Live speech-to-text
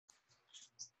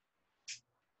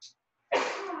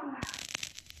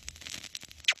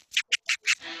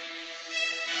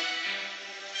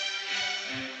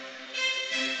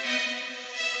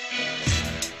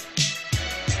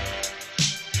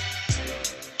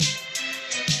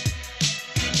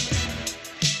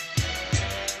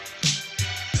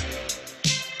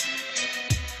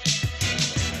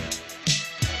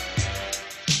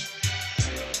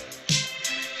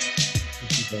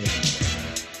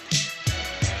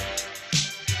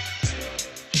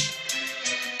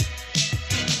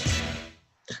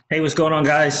Hey, what's going on,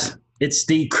 guys? It's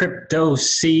the crypto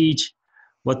siege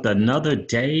with another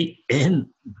day in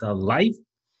the life,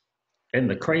 in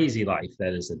the crazy life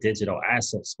that is the digital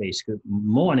asset space. Good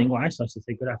morning. Well, actually, I should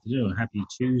say good afternoon. Happy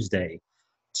Tuesday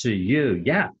to you.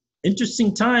 Yeah,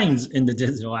 interesting times in the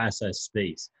digital asset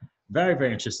space. Very,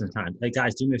 very interesting time. Hey,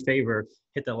 guys, do me a favor,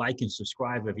 hit the like and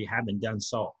subscribe if you haven't done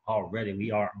so already.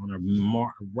 We are on a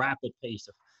more rapid pace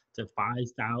to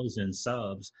 5,000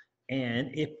 subs. And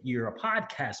if you're a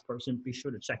podcast person, be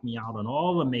sure to check me out on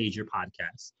all the major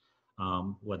podcasts,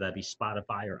 whether that be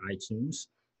Spotify or iTunes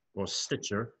or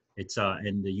Stitcher.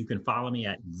 And you can follow me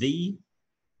at the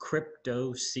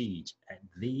Crypto Siege at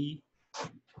the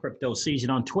Crypto Siege.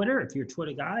 And on Twitter, if you're a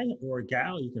Twitter guy or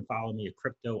gal, you can follow me at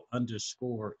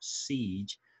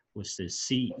crypto_siege, which is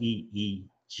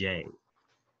CEEJ.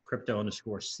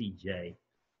 Crypto_CJ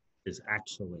is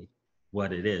actually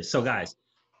what it is. So, guys,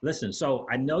 listen. So,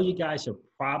 I know you guys have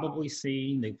probably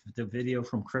seen the video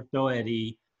from Crypto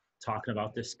Eddie talking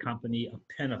about this company,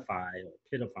 Apifiny,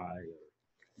 or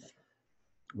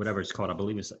whatever it's called. I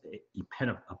believe it's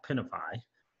Apifiny.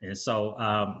 And so,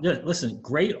 yeah, listen,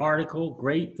 great article,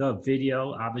 great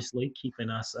video, obviously keeping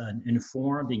us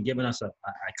informed and giving us I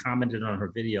commented on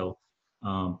her video.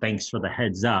 Thanks for the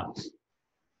heads up.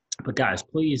 But guys,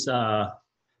 please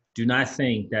do not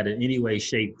think that in any way,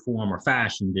 shape, form, or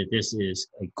fashion that this is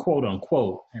a quote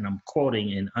unquote, and I'm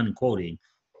quoting and unquoting,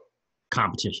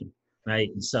 competition, right?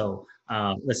 And so,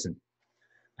 listen,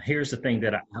 here's the thing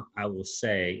that I will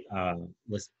say.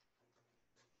 Listen,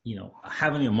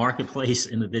 having a marketplace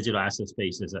in the digital asset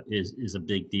space is a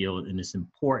big deal, and it's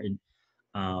important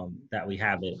that we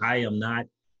have it. I am not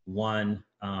one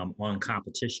on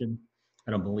competition.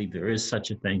 I don't believe there is such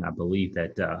a thing. I believe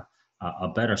that a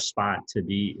better spot to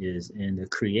be is in the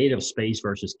creative space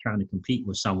versus trying to compete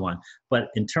with someone. But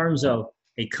in terms of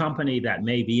a company that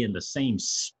may be in the same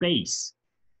space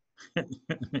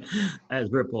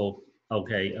as Ripple,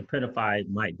 okay, Apifiny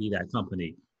might be that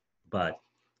company, but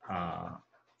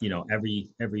every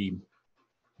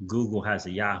Google has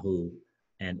a Yahoo,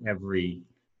 and every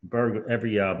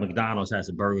McDonald's has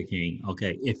a Burger King.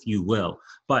 Okay, if you will.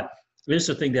 But this is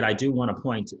the thing that I do want to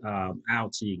point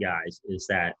out to you guys is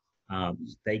that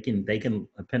Apifiny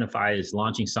is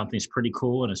launching something that's pretty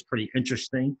cool and it's pretty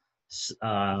interesting. This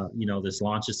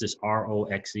launches this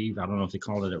ROXE. I don't know if they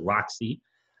call it a Roxy.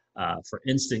 For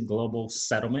Instant Global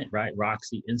Settlement, right?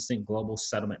 Roxy Instant Global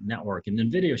Settlement Network. And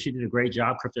in video, she did a great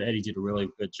job. Crypto Eddie did a really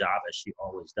good job, as she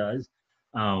always does,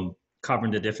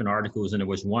 covering the different articles. And there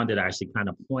was one that actually kind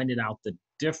of pointed out the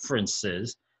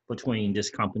differences between this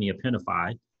company,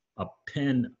 Apifiny.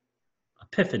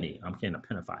 I'm saying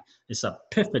Apifiny. It's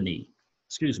Apifiny,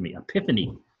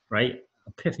 Apifiny, right?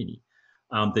 Apifiny.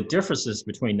 The differences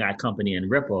between that company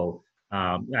and Ripple.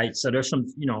 Right? So there's some,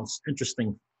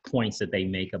 interesting points that they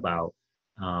make about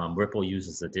Ripple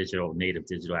uses a native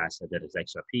digital asset that is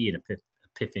XRP, and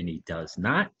Apifiny does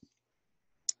not.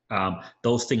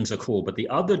 Those things are cool. But the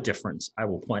other difference I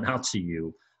will point out to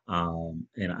you,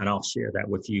 and I'll share that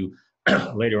with you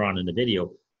later on in the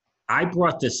video. I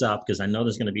brought this up because I know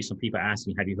there's going to be some people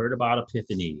asking, have you heard about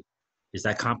Apifiny? Is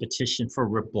that competition for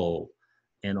Ripple?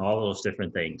 And all those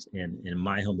different things. And in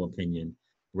my humble opinion,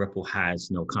 Ripple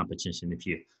has no competition.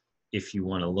 If you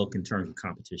want to look in terms of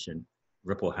competition,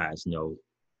 Ripple has no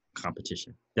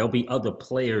competition. There'll be other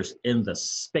players in the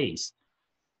space,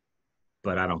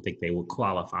 but I don't think they will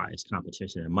qualify as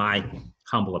competition, in my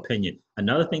humble opinion.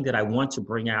 Another thing that I want to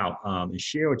bring out and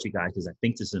share with you guys, because I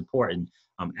think this is important,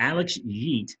 Alex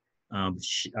Yeet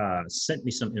sent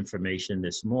me some information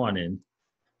this morning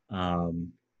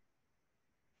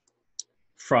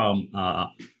from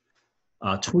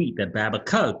a tweet that Baba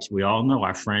Cubs, we all know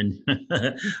our friend,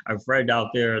 our friend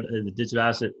out there in the digital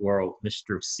asset world,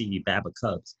 Mr. C. Baba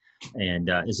Cubs. And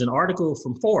it's an article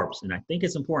from Forbes. And I think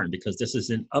it's important because this is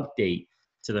an update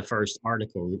to the first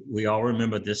article. We all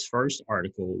remember this first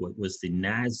article was the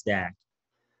NASDAQ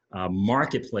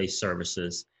marketplace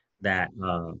services that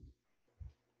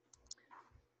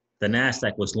the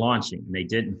NASDAQ was launching. And they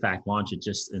did, in fact, launch it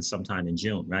just sometime in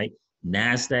June, right?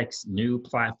 NASDAQ's new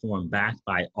platform backed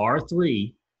by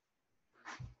R3,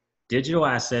 digital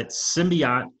assets,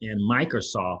 Symbiont, and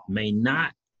Microsoft may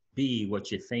not be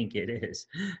what you think it is.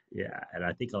 Yeah, and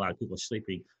I think a lot of people are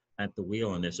sleeping at the wheel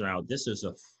on this. Now, this is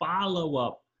a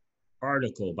follow-up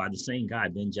article by the same guy,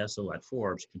 Ben Jessel at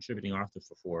Forbes, contributing author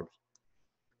for Forbes.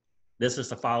 This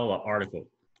is a follow-up article.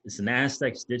 It's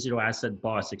NASDAQ's digital asset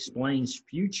boss explains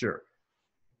future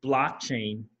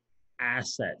blockchain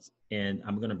assets. And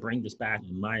I'm going to bring this back,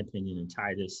 in my opinion, and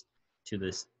tie this to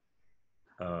this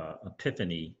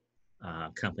Apifiny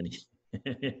company.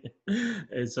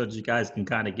 And so you guys can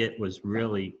kind of get what's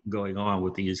really going on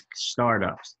with these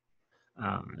startups.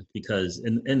 Because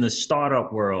in the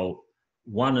startup world,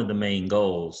 one of the main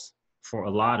goals for a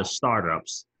lot of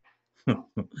startups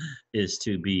is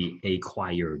to be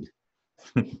acquired,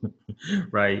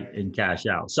 right, and cash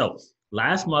out. So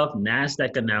last month,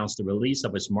 NASDAQ announced the release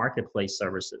of its marketplace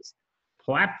services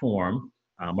platform,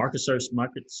 marketplace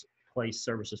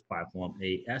services platform,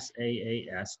 a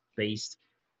SaaS-based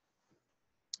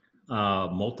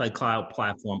multi-cloud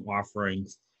platform offering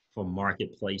for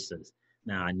marketplaces.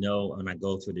 Now, I know when I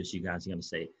go through this, you guys are going to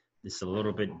say this is a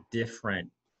little bit different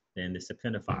than this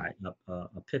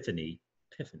Epiphany.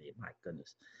 Epiphany, my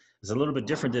goodness. It's a little bit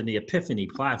different than the Epiphany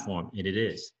platform, and it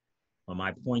is. But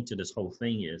my point to this whole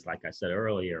thing is, like I said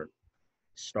earlier,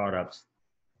 startups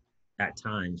at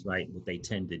times, right, what they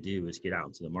tend to do is get out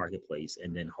into the marketplace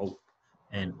and then hope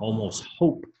and almost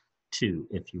hope to,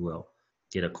 if you will,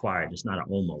 get acquired. It's not an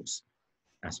almost.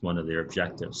 That's one of their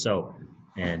objectives. So,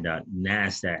 and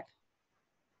NASDAQ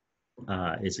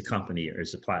is a company or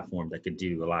is a platform that could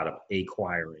do a lot of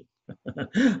acquiring.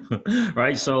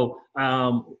 Right. So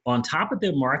on top of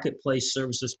their marketplace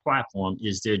services platform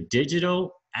is their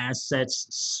digital assets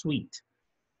suite,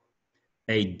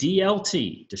 a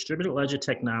DLT, distributed ledger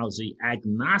technology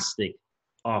agnostic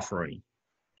offering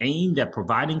aimed at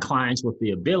providing clients with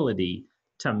the ability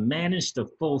to manage the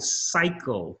full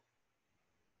cycle,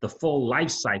 the full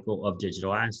life cycle of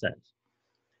digital assets.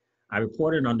 I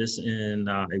reported on this in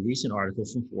a recent article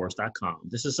from Forbes.com.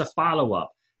 This is a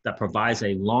follow-up that provides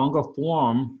a longer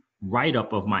form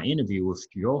write-up of my interview with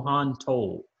Johan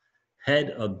Toll, head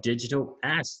of digital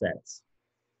assets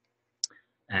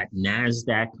at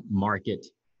NASDAQ Market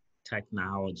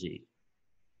Technology.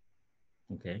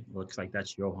 Okay, looks like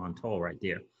that's Johan Toll right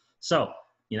there. So,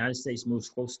 United States moves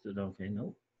close to the, okay,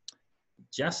 no.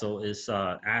 Jessel is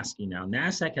asking now,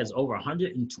 NASDAQ has over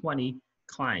 120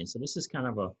 clients. So this is kind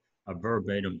of a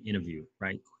verbatim interview,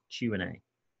 right? Q&A.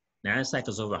 NASDAQ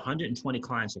has over 120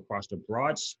 clients across the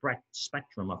broad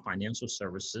spectrum of financial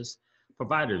services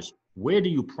providers. Where do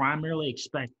you primarily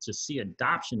expect to see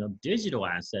adoption of digital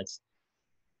assets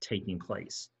taking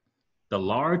place? The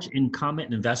large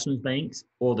incumbent investment banks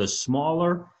or the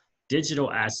smaller digital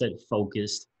asset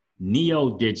focused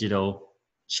neo-digital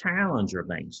challenger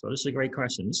banks? So this is a great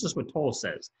question. This is what Toll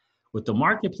says. With the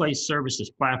marketplace services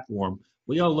platform,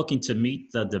 we are looking to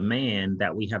meet the demand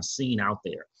that we have seen out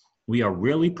there. We are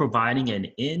really providing an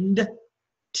end-to-end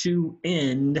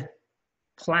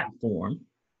platform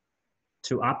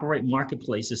to operate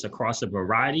marketplaces across a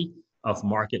variety of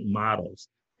market models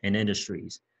and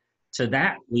industries. To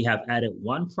that, we have added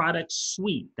one product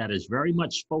suite that is very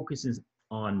much focuses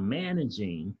on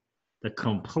managing the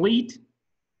complete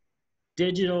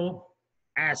digital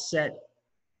asset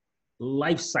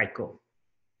life cycle,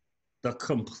 the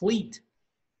complete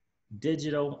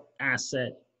digital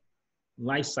asset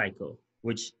life cycle,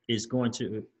 which is going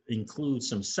to include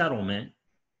some settlement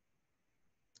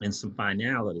and some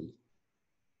finality,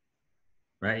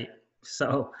 right?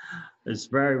 So it's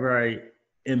very, very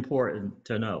important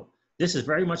to know. This is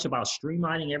very much about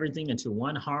streamlining everything into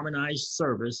one harmonized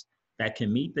service that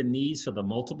can meet the needs for the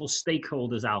multiple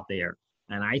stakeholders out there.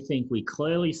 And I think we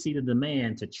clearly see the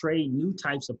demand to trade new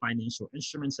types of financial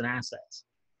instruments and assets.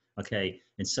 Okay,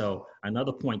 and so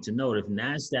another point to note, if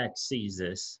NASDAQ sees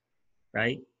this,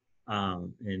 right,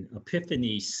 and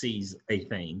Epiphany sees a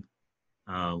thing,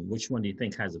 which one do you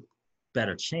think has a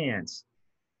better chance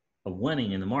of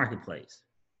winning in the marketplace?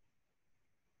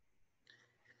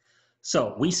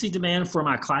 So we see demand from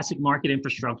our classic market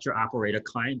infrastructure operator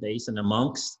client base and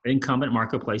amongst incumbent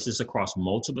marketplaces across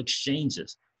multiple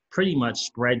exchanges, pretty much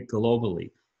spread globally,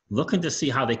 looking to see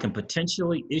how they can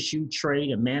potentially issue,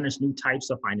 trade, and manage new types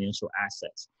of financial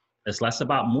assets. It's less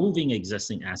about moving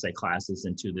existing asset classes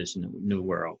into this new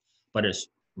world, but it's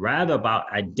rather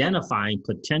about identifying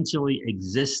potentially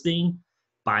existing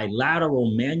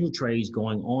bilateral manual trades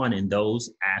going on in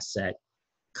those asset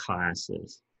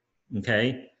classes,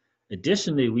 okay?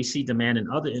 Additionally, we see demand in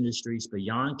other industries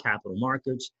beyond capital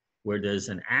markets, where there's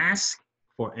an ask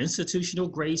for institutional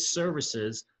grade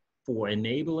services for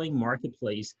enabling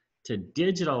marketplace to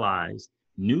digitalize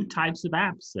new types of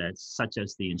assets, such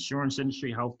as the insurance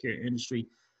industry, healthcare industry,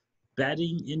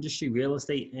 betting industry, real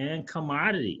estate, and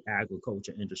commodity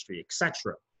agriculture industry,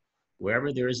 etc.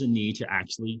 Wherever there is a need to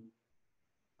actually,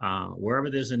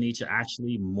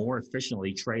 more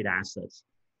efficiently trade assets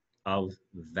of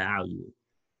value.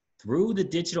 Through the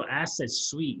digital asset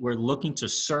suite, we're looking to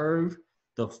serve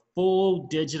the full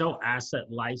digital asset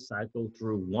lifecycle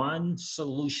through one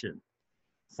solution,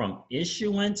 from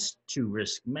issuance to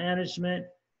risk management,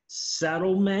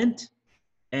 settlement,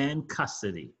 and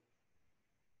custody.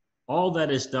 All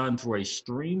that is done through a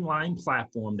streamlined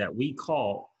platform that we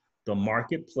call the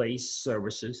Marketplace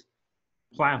Services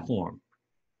Platform.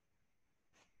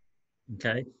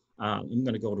 Okay, I'm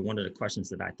going to go to one of the questions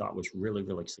that I thought was really,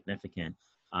 really significant.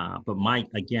 But Mike,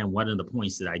 again, one of the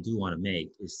points that I do want to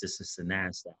make is this is the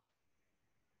NASDAQ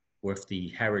with the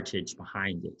heritage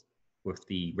behind it, with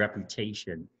the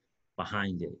reputation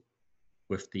behind it,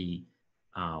 with the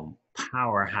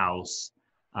powerhouse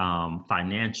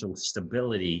financial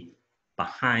stability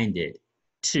behind it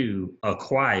to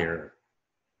acquire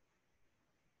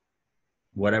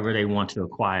whatever they want to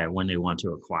acquire when they want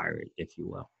to acquire it, if you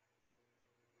will.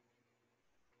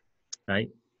 Right?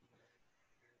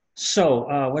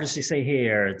 So what does he say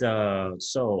here?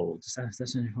 That's from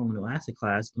the asset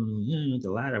class. The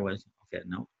latter was, okay,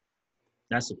 no.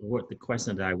 That's the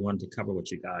question that I wanted to cover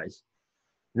with you guys.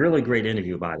 Really great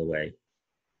interview, by the way.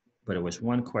 But it was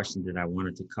one question that I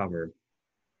wanted to cover.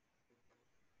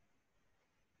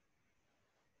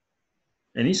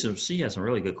 And she has some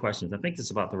really good questions. I think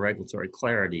it's about the regulatory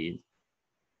clarity.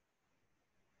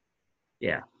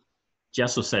 Yeah.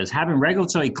 Jessel says, having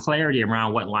regulatory clarity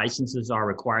around what licenses are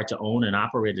required to own and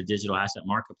operate a digital asset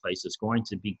marketplace is going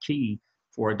to be key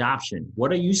for adoption.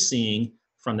 What are you seeing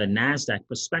from the NASDAQ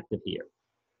perspective here?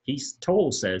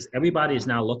 Says, everybody is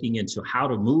now looking into how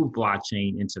to move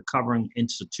blockchain into covering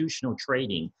institutional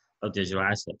trading of digital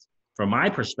assets. From my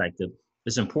perspective,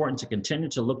 it's important to continue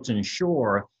to look to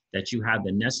ensure that you have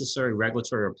the necessary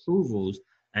regulatory approvals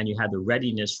and you have the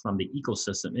readiness from the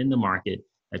ecosystem in the market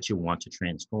that you want to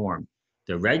transform.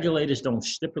 The regulators don't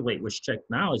stipulate which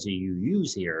technology you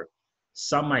use here.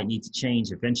 Some might need to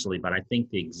change eventually, but I think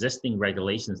the existing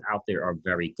regulations out there are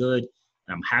very good.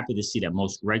 And I'm happy to see that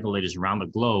most regulators around the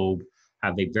globe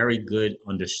have a very good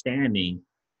understanding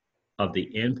of the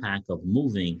impact of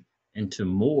moving into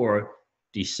more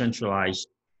decentralized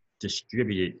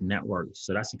distributed networks.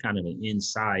 So that's a kind of an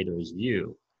insider's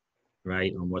view,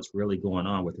 right, on what's really going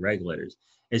on with regulators.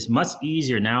 It's much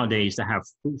easier nowadays to have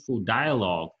fruitful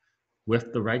dialogue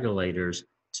with the regulators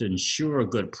to ensure a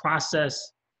good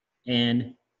process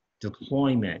and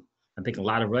deployment. I think a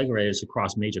lot of regulators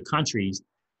across major countries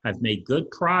have made good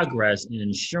progress in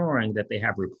ensuring that they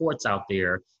have reports out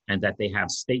there and that they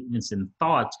have statements and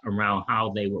thoughts around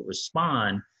how they would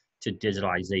respond to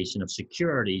digitalization of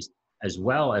securities, as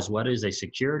well as what is a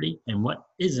security and what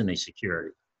isn't a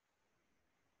security.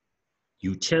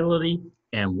 Utility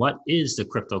and what is the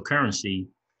cryptocurrency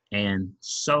and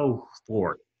so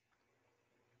forth.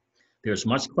 There's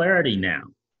much clarity now.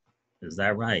 Is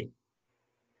that right?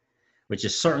 Which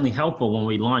is certainly helpful when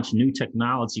we launch new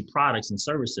technology products and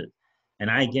services.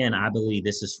 And I believe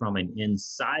this is from an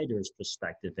insider's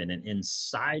perspective and an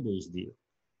insider's view.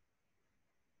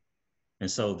 And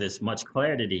so this much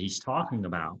clarity that he's talking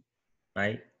about,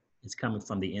 right, it's coming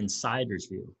from the insider's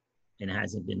view and it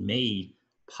hasn't been made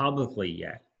publicly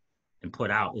yet and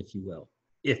put out, if you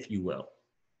will,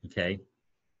 okay?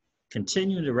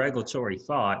 Continuing the regulatory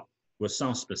thought with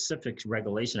some specific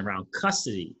regulation around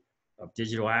custody of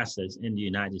digital assets in the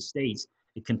United States,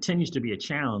 it continues to be a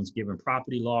challenge given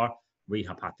property law,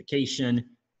 rehypothecation,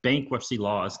 bankruptcy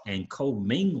laws, and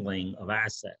commingling of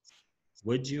assets.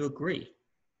 Would you agree?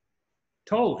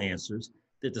 Total answers,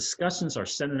 the discussions are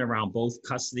centered around both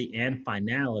custody and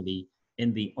finality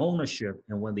in the ownership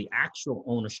and when the actual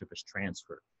ownership is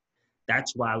transferred.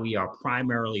 That's why we are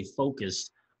primarily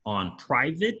focused on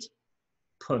private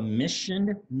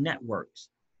permissioned networks,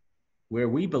 where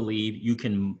we believe you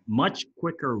can much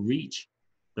quicker reach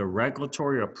the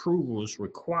regulatory approvals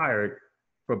required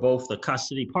for both the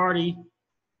custody party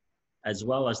as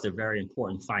well as the very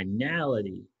important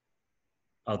finality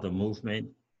of the movement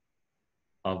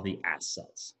of the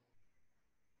assets.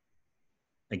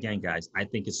 Again, guys, I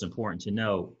think it's important to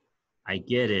know, I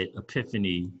get it,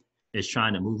 Apifiny is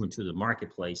trying to move into the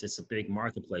marketplace. It's a big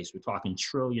marketplace. We're talking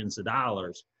trillions of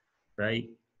dollars, right?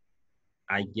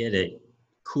 I get it.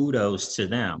 Kudos to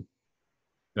them,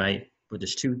 right? But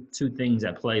there's two things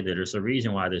at play there. There's a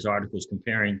reason why there's articles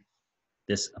comparing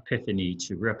this Apifiny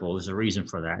to Ripple. There's a reason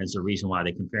for that. There's a reason why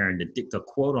they're comparing the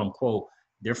quote unquote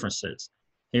differences.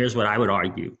 Here's what I would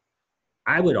argue.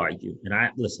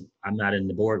 And listen, I'm not in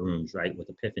the boardrooms, right, with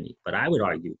Apifiny, but I would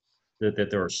argue that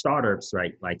there are startups,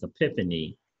 right, like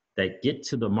Apifiny, that get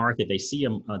to the market. They see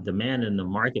a demand in the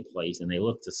marketplace and they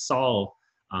look to solve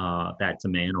that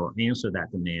demand or answer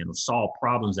that demand or solve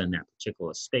problems in that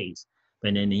particular space.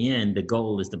 But in the end, the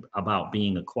goal is about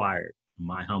being acquired, in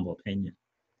my humble opinion,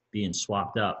 being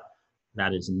swapped up.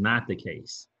 That is not the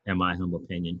case, in my humble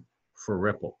opinion, for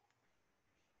Ripple,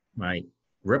 right?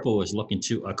 Ripple is looking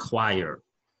to acquire,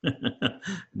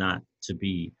 not to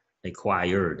be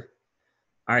acquired.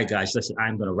 All right, guys, listen,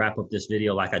 I'm going to wrap up this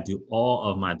video like I do all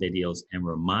of my videos and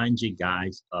remind you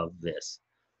guys of this.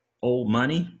 Old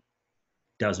money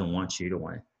doesn't want you to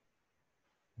win.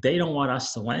 They don't want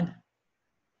us to win.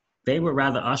 They would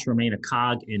rather us remain a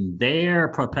cog in their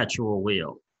perpetual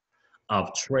wheel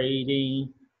of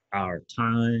trading our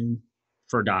time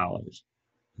for dollars.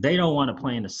 They don't want to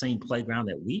play in the same playground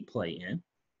that we play in.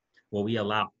 Well,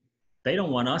 they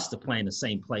don't want us to play in the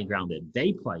same playground that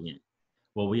they play in.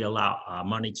 Well, we allow our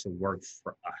money to work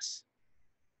for us.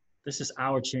 This is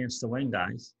our chance to win,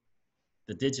 guys.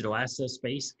 The digital asset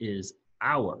space is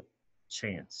our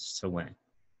chance to win.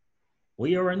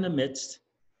 We are in the midst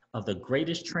of the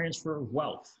greatest transfer of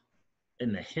wealth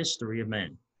in the history of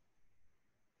man.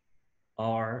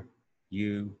 Are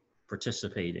you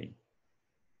participating?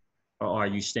 Or are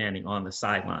you standing on the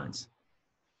sidelines?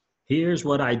 Here's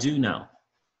what I do know,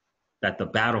 that the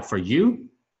battle for you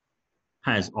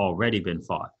has already been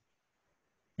fought,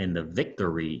 and the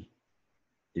victory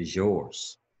is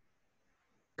yours.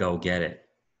 Go get it.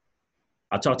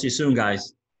 I'll talk to you soon,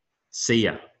 guys. See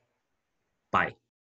ya. Bye.